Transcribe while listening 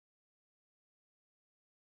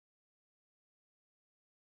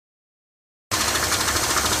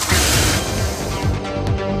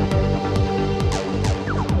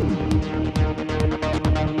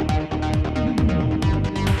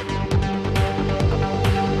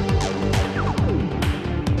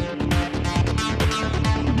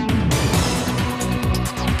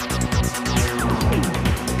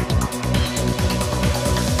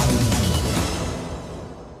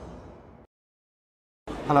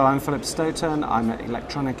Hello, I'm Philip Stoughton. I'm at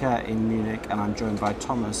Electronica in Munich, and I'm joined by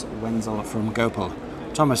Thomas Wenzel from Gopal.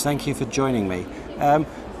 Thomas, thank you for joining me.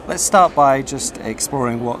 Let's start by just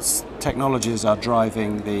exploring what technologies are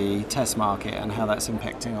driving the test market and how that's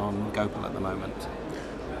impacting on Gopal at the moment.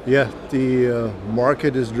 Yeah, the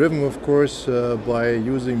market is driven, of course, by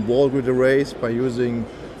using ball grid arrays, by using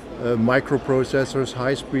microprocessors,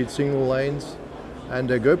 high-speed signal lanes. And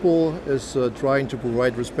Gopal is trying to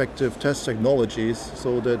provide respective test technologies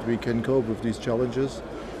so that we can cope with these challenges.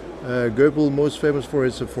 Gopal, most famous for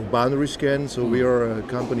is for boundary scan, so we are a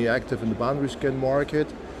company active in the boundary scan market,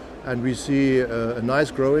 and we see a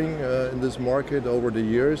nice growing in this market over the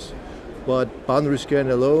years. But boundary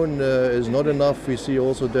scan alone is not enough. We see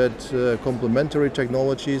also that complementary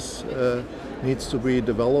technologies needs to be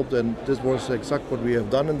developed, and this was exactly what we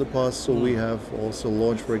have done in the past. So we have also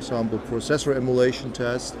launched, for example, processor emulation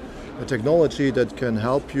test, a technology that can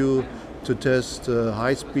help you to test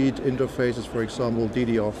high-speed interfaces, for example,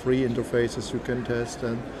 DDR3 interfaces you can test.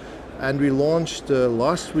 And we launched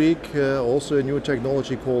last week also a new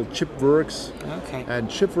technology called ChipWorks. Okay. And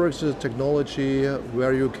ChipWorks is a technology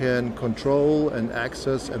where you can control and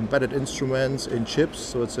access embedded instruments in chips.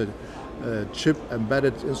 So it's a chip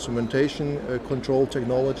embedded instrumentation control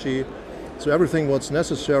technology. So everything what's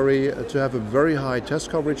necessary to have a very high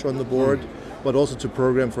test coverage on the board, but also to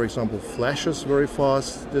program, for example, flashes very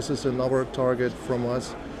fast. This is another target from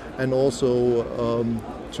us. And also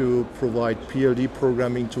to provide PLD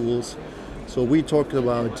programming tools. So we talked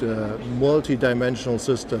about multi-dimensional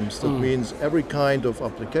systems. That means every kind of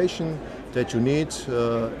application that you need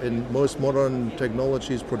in most modern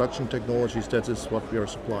technologies, production technologies, that is what we are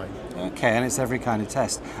supplying. Okay, and it's every kind of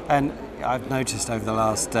test. And I've noticed over the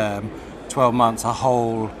last 12 months a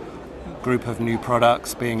whole group of new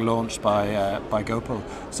products being launched by Gopal.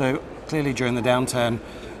 So clearly during the downturn,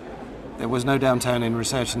 there was no downturn in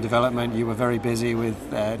research and development. You were very busy with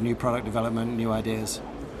new product development, new ideas.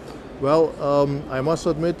 Well, I must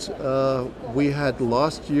admit, we had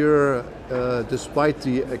last year, despite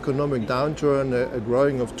the economic downturn, a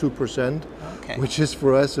growing of 2%, which is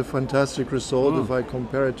for us a fantastic result if I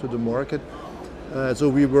compare it to the market. So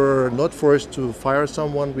we were not forced to fire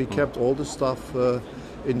someone. We kept all the stuff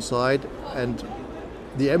inside, and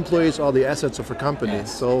the employees are the assets of a company.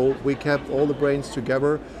 Yes. So we kept all the brains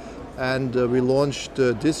together. And we launched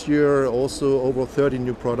this year also over 30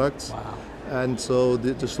 new products. Wow. And so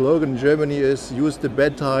the slogan in Germany is use the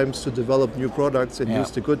bad times to develop new products and use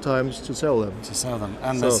the good times to sell them. To sell them.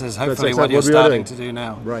 And So this is that's hopefully exactly what you're what we are starting doing. to do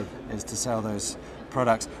now. Right. Is to sell those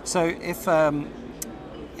products. So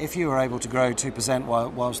if you were able to grow 2%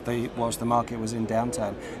 whilst the market was in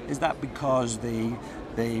downturn, is that because the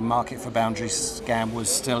market for boundary scan was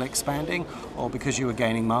still expanding, or because you were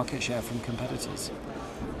gaining market share from competitors?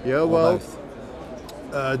 Yeah, Or well, both?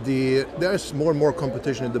 there's more and more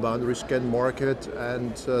competition in the boundary scan market,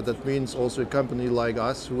 and that means also a company like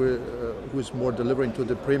us who is more delivering to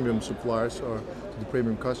the premium suppliers or to the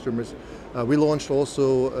premium customers. We launched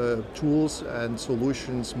also tools and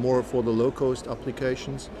solutions more for the low-cost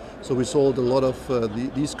applications. So we sold a lot of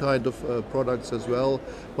these kind of products as well.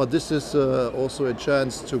 But this is also a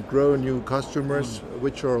chance to grow new customers,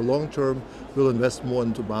 which are long-term, will invest more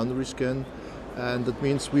into boundary scan. And that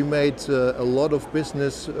means we made a lot of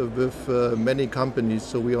business with many companies,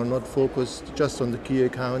 so we are not focused just on the key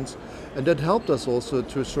accounts, and that helped us also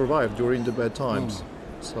to survive during the bad times.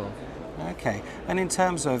 So. Okay, and in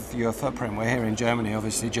terms of your footprint, we're here in Germany.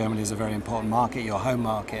 Obviously, Germany is a very important market, your home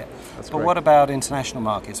market. That's but correct. what about international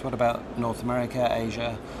markets? What about North America,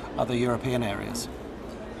 Asia, other European areas?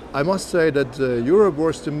 I must say that Europe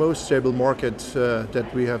was the most stable market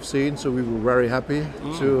that we have seen, so we were very happy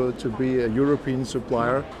to be a European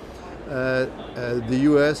supplier. The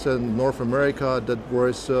US and North America, that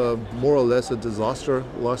was more or less a disaster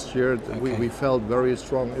last year. Okay. We felt very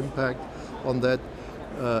strong impact on that.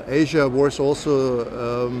 Asia was also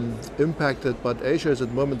impacted, but Asia is at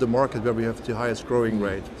the moment the market where we have the highest growing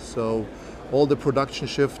rate. So all the production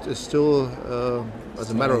shift is still,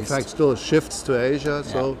 as a matter of fact, still shifts to Asia.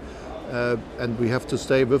 So, and we have to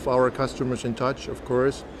stay with our customers in touch, of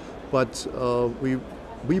course. But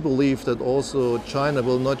we believe that also China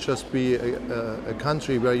will not just be a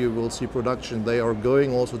country where you will see production. They are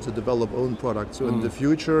going also to develop own products. So in the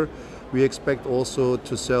future, we expect also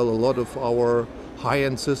to sell a lot of our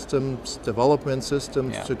high-end systems, development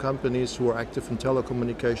systems to companies who are active in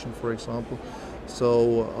telecommunication, for example.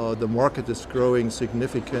 So the market is growing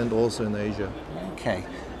significant also in Asia. Okay,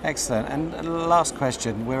 excellent. And last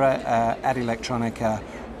question, we're at Electronica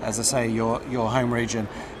as I say, your home region.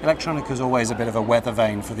 Electronica is always a bit of a weather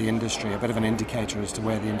vane for the industry, a bit of an indicator as to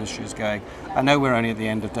where the industry is going. I know we're only at the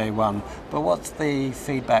end of day one, but what's the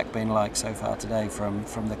feedback been like so far today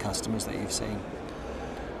from the customers that you've seen?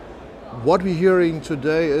 What we're hearing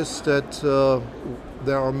today is that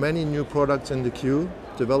there are many new products in the queue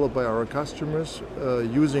developed by our customers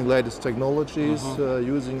using latest technologies,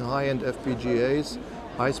 using high-end FPGAs,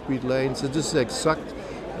 high-speed lanes. This is exact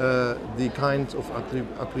the kind of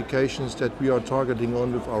applications that we are targeting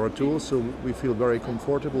on with our tools, so we feel very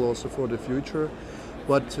comfortable also for the future.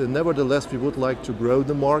 But nevertheless, we would like to grow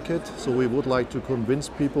the market, so we would like to convince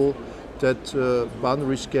people that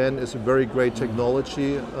boundary scan is a very great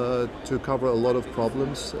technology to cover a lot of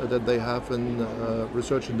problems that they have in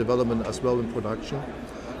research and development as well in production.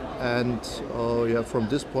 And yeah, from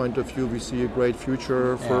this point of view, we see a great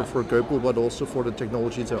future for Goepel, but also for the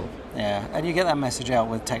technology itself. Yeah, and you get that message out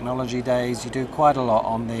with technology days. You do quite a lot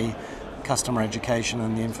on the customer education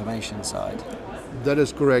and the information side. That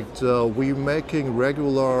is correct. We're making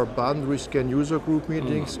regular boundary scan user group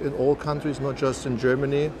meetings in all countries, not just in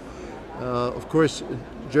Germany. Of course,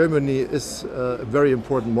 Germany is a very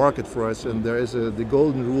important market for us, and there is the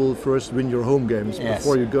golden rule: first win your home games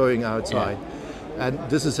before you're going outside. Yeah. And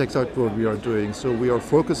this is exactly what we are doing. So we are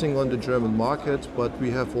focusing on the German market, but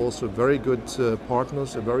we have also very good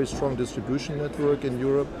partners, a very strong distribution network in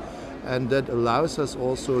Europe, and that allows us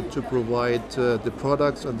also to provide the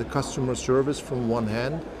products and the customer service from one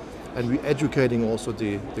hand, and we're educating also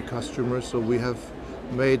the customers. So we have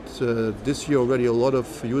made this year already a lot of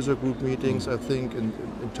user group meetings. I think in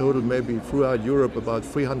total maybe throughout Europe about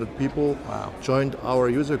 300 people joined our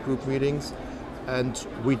user group meetings. And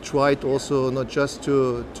we tried also not just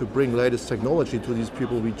to bring latest technology to these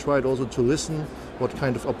people, we tried also to listen what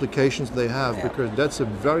kind of applications they have, because that's a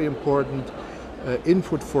very important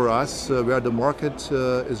input for us, where the market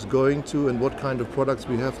is going to and what kind of products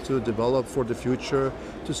we have to develop for the future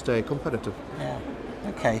to stay competitive. Yeah.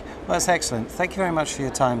 Okay, well, that's excellent. Thank you very much for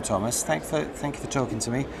your time, Thomas. Thank you for talking to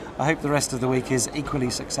me. I hope the rest of the week is equally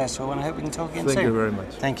successful, and I hope we can talk again soon. Thank you very much.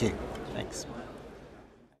 Thank you. Thanks.